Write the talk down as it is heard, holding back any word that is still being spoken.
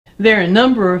There are a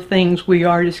number of things we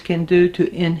artists can do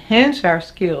to enhance our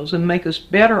skills and make us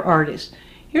better artists.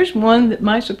 Here's one that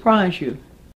might surprise you.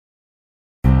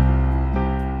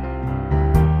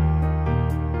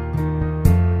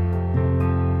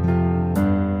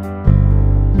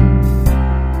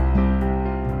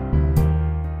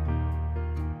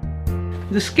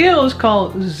 The skill is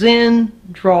called Zen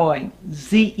Drawing,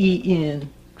 Z-E-N,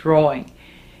 drawing.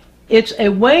 It's a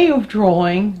way of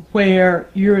drawing where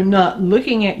you're not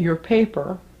looking at your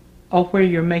paper or where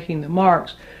you're making the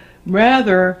marks.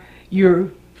 Rather,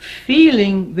 you're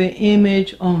feeling the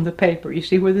image on the paper. You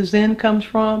see where the Zen comes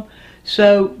from?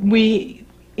 So we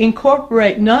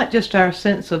incorporate not just our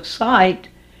sense of sight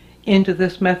into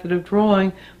this method of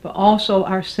drawing, but also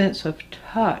our sense of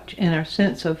touch and our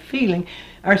sense of feeling,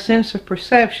 our sense of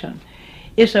perception.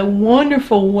 It's a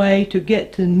wonderful way to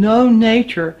get to know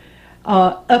nature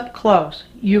up close.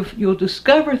 You'll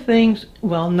discover things,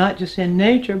 well, not just in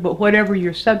nature, but whatever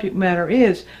your subject matter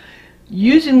is.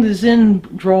 Using the Zen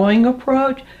drawing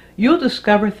approach, you'll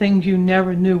discover things you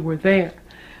never knew were there.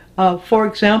 For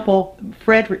example,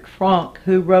 Frederick Frank,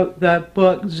 who wrote the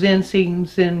book Zen Seeing,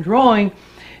 Zen Drawing,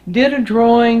 did a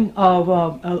drawing of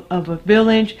a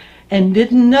village and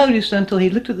didn't notice until he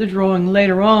looked at the drawing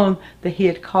later on that he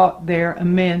had caught there a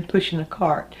man pushing a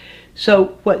cart.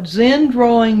 So what Zen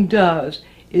drawing does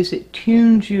is it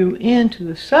tunes you into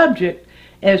the subject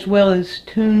as well as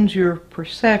tunes your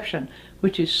perception,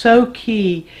 which is so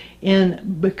key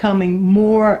in becoming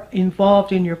more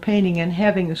involved in your painting and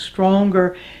having a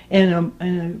stronger and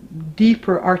a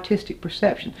deeper artistic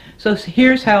perception. So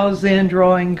here's how Zen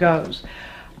drawing goes.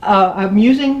 I'm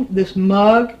using this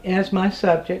mug as my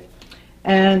subject,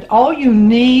 and all you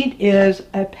need is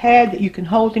a pad that you can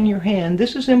hold in your hand.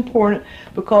 This is important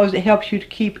because it helps you to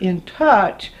keep in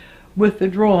touch with the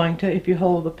drawing. If you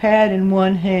hold the pad in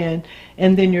one hand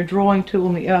and then your drawing tool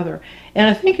in the other. And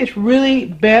I think it's really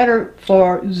better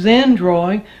for Zen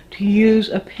drawing to use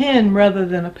a pen rather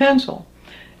than a pencil.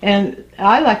 And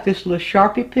I like this little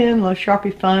Sharpie pen, little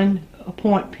Sharpie fine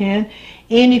point pen.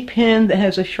 Any pen that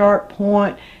has a sharp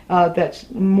point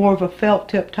that's more of a felt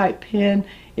tip type pen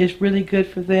is really good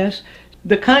for this.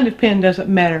 The kind of pen doesn't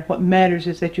matter. What matters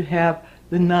is that you have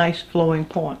the nice flowing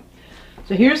point.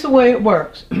 So here's the way it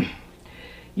works.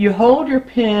 You hold your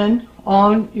pen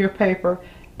on your paper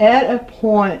at a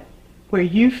point where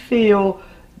you feel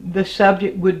the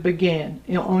subject would begin,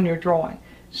 on your drawing.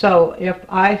 So if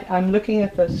I'm looking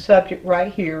at the subject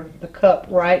right here, the cup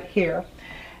right here,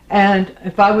 and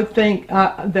if I would think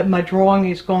that my drawing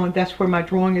is going, that's where my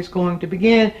drawing is going to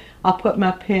begin, I'll put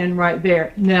my pen right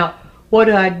there. Now, what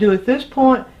do I do at this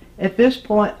point? At this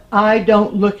point, I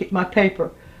don't look at my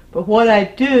paper. But what I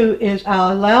do is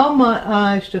I allow my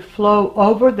eyes to flow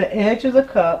over the edge of the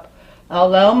cup. I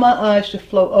allow my eyes to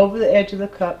flow over the edge of the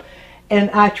cup, and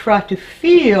I try to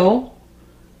feel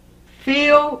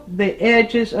the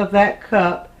edges of that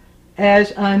cup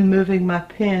as I'm moving my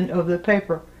pen over the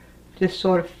paper. Just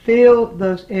sort of feel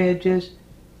those edges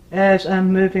as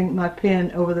I'm moving my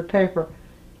pen over the paper.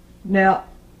 Now,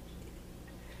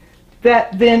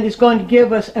 that then is going to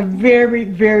give us a very,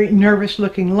 very nervous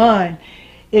looking line.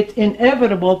 It's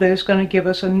inevitable that it's going to give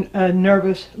us a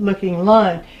nervous looking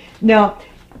line. Now,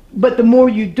 but the more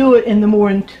you do it and the more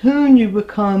in tune you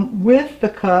become with the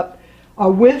cup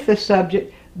or with the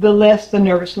subject, the less the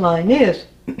nervous line is.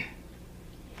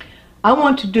 I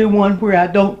want to do one where I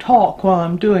don't talk while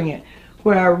I'm doing it,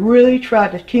 where I really try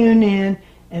to tune in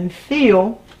and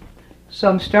feel. So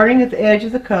I'm starting at the edge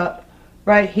of the cup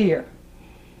right here.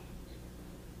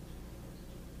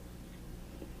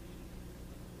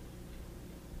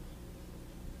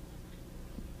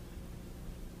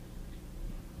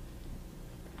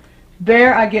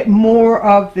 There I get more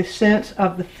of the sense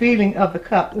of the feeling of the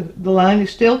cup. The line is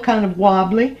still kind of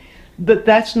wobbly, but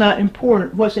that's not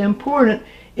important. What's important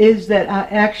is that I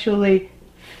actually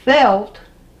feel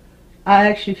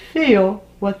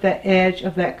what the edge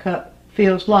of that cup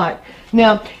feels like.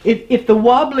 Now, if the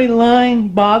wobbly line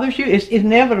bothers you, it's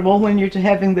inevitable when you're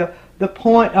having the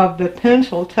point of the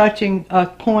pencil touching a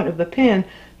point of the pen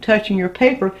touching your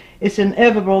paper, it's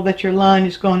inevitable that your line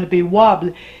is going to be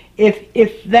wobbly.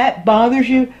 If that bothers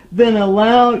you, then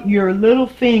allow your little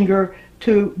finger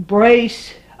to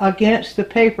brace against the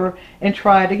paper and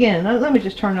try it again. Now, let me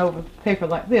just turn over the paper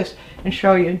like this and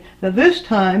show you. Now this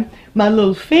time, my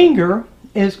little finger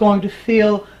is going to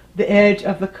feel the edge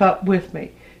of the cup with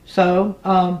me. So,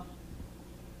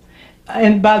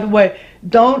 and by the way,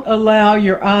 don't allow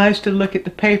your eyes to look at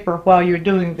the paper while you're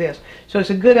doing this. So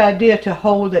it's a good idea to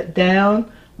hold it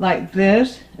down like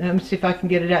this. And let me see if I can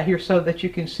get it out here so that you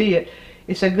can see it.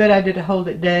 It's a good idea to hold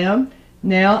it down.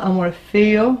 Now I want to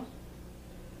feel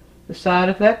the side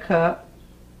of that cup,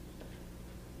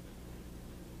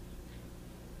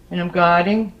 and I'm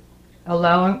guiding,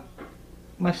 allowing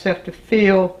myself to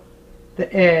feel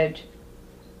the edge.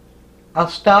 I'll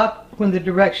stop when the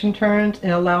direction turns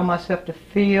and allow myself to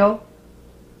feel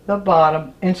the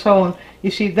bottom, and so on.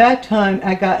 You see, that time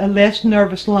I got a less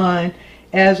nervous line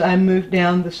as I moved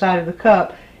down the side of the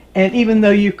cup, and even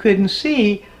though you couldn't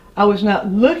see, I was not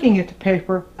looking at the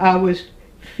paper, I was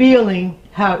feeling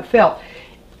how it felt.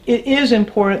 It is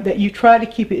important that you try to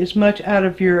keep it as much out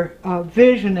of your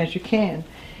vision as you can.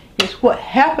 It's what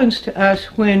happens to us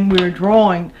when we're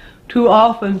drawing. Too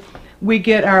often we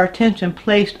get our attention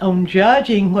placed on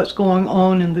judging what's going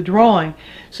on in the drawing.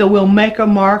 So we'll make a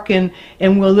mark and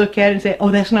we'll look at it and say, oh,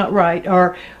 that's not right.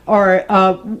 Or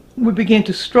we begin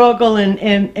to struggle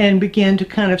and begin to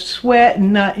kind of sweat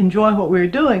and not enjoy what we're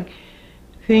doing.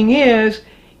 Thing is,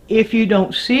 if you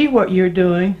don't see what you're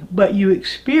doing, but you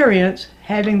experience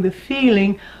having the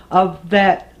feeling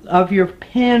of your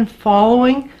pen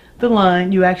following the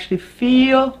line, you actually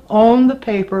feel on the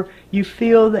paper, you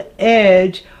feel the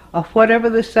edge of whatever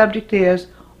the subject is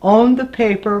on the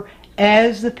paper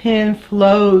as the pen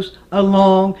flows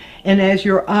along and as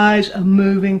your eyes are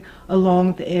moving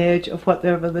along the edge of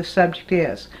whatever the subject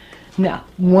is. Now,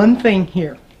 one thing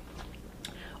here.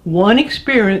 One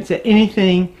experience at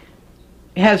anything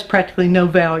has practically no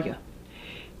value.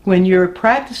 When you're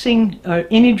practicing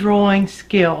any drawing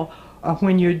skill, or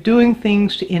when you're doing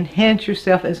things to enhance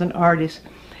yourself as an artist,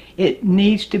 it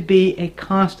needs to be a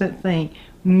constant thing,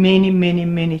 many, many,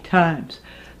 many times.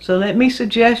 So let me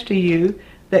suggest to you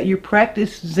that you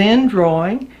practice Zen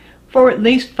drawing for at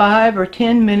least 5 or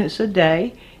 10 minutes a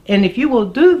day, and if you will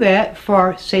do that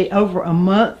for, say, over a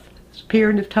month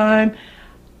period of time,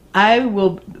 I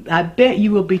bet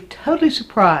you will be totally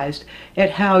surprised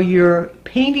at how your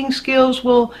painting skills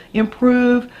will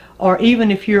improve, or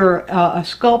even if you're a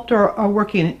sculptor or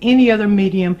working in any other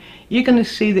medium, you're going to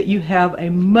see that you have a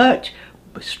much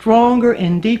stronger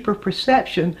and deeper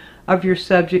perception of your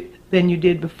subject than you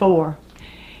did before.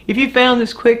 If you found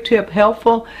this quick tip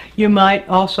helpful, you might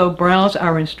also browse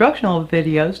our instructional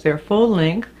videos. They're full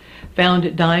length, found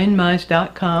at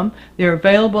DianneMize.com. They're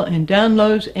available in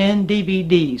downloads and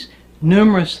DVDs.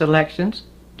 Numerous selections.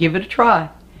 Give it a try.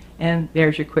 And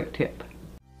there's your quick tip.